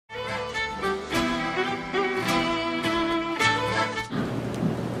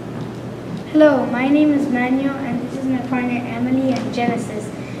Hello, my name is Manuel and this is my partner Emily and Genesis.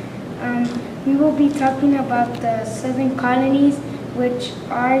 We will be talking about the Southern Colonies, which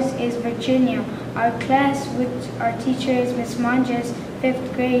ours is Virginia. Our class, which our teacher is Miss Monges,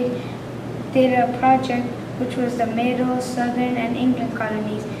 5th grade, did a project which was the Middle, Southern, and England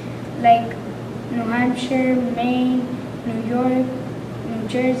colonies, like New Hampshire, Maine, New York, New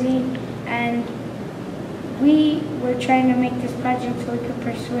Jersey, and we were trying to make this project so we could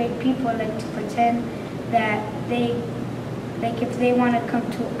persuade people, like to pretend that they, like if they want to come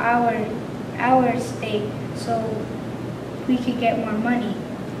to our state, so we could get more money.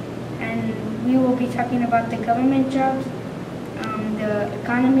 And we will be talking about the government jobs, the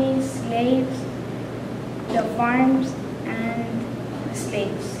economy, slaves, the farms, and the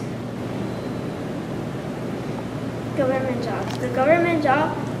slaves. Government jobs. The government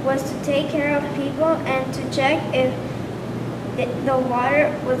job was to take care of people and to check if the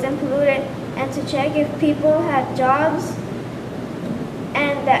water wasn't polluted and to check if people had jobs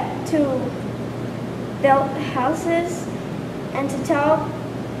and that to build houses and to tell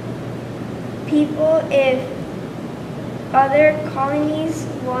people if other colonies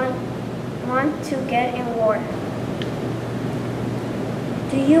want to get in war.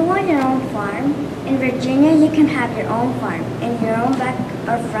 Do you want your own farm? In Virginia, you can have your own farm in your own back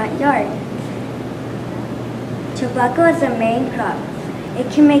or front yard. Tobacco is the main crop.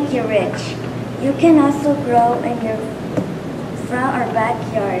 It can make you rich. You can also grow in your front or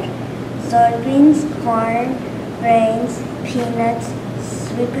backyard soybeans, corn, grains, peanuts,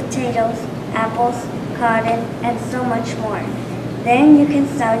 sweet potatoes, apples, cotton, and so much more. Then you can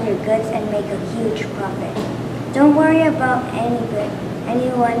sell your goods and make a huge profit. Don't worry about anyone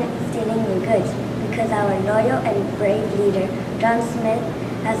stealing your goods, because our loyal and brave leader, John Smith,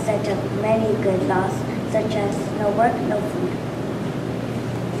 has set up many good laws, such as no work, no food.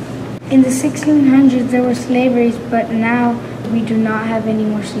 In the 1600s there were slaveries, but now we do not have any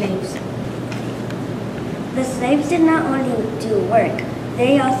more slaves. The slaves did not only do work,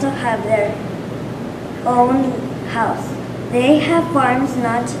 they also have their own house. They have farms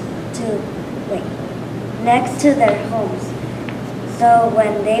next to their homes. So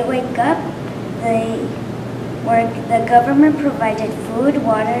when they wake up, they work. The government provided food,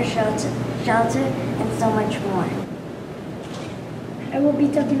 water, shelter, and so much more. I will be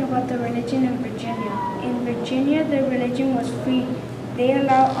talking about the religion in Virginia. In Virginia, the religion was free. They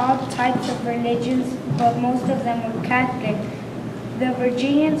allow all types of religions, but most of them were Catholic. The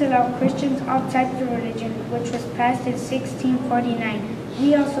Virginians allowed Christians all types of religion, which was passed in 1649.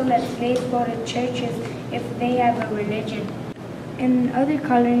 We also let slaves go to churches if they have a religion. In other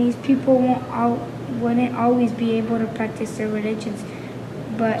colonies, people wouldn't always be able to practice their religions,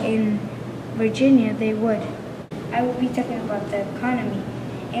 but in Virginia, they would. I will be talking about the economy.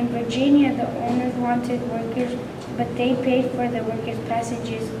 In Virginia, the owners wanted workers, but they paid for the workers'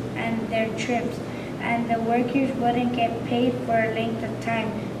 passages and their trips, and the workers wouldn't get paid for a length of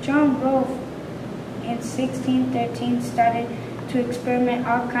time. John Rolfe in 1613 started to experiment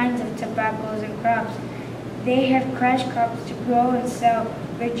all kinds of tobaccos and crops. They had crash crops to grow and sell.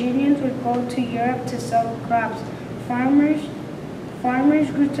 Virginians would go to Europe to sell crops. Farmers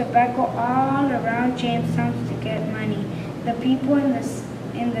grew tobacco all around Jamestown to get money. The people in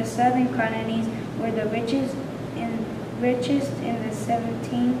the southern colonies were the richest in the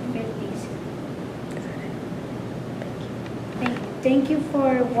 1750s. Thank you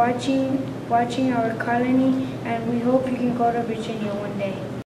for watching our colony, and we hope you can go to Virginia one day.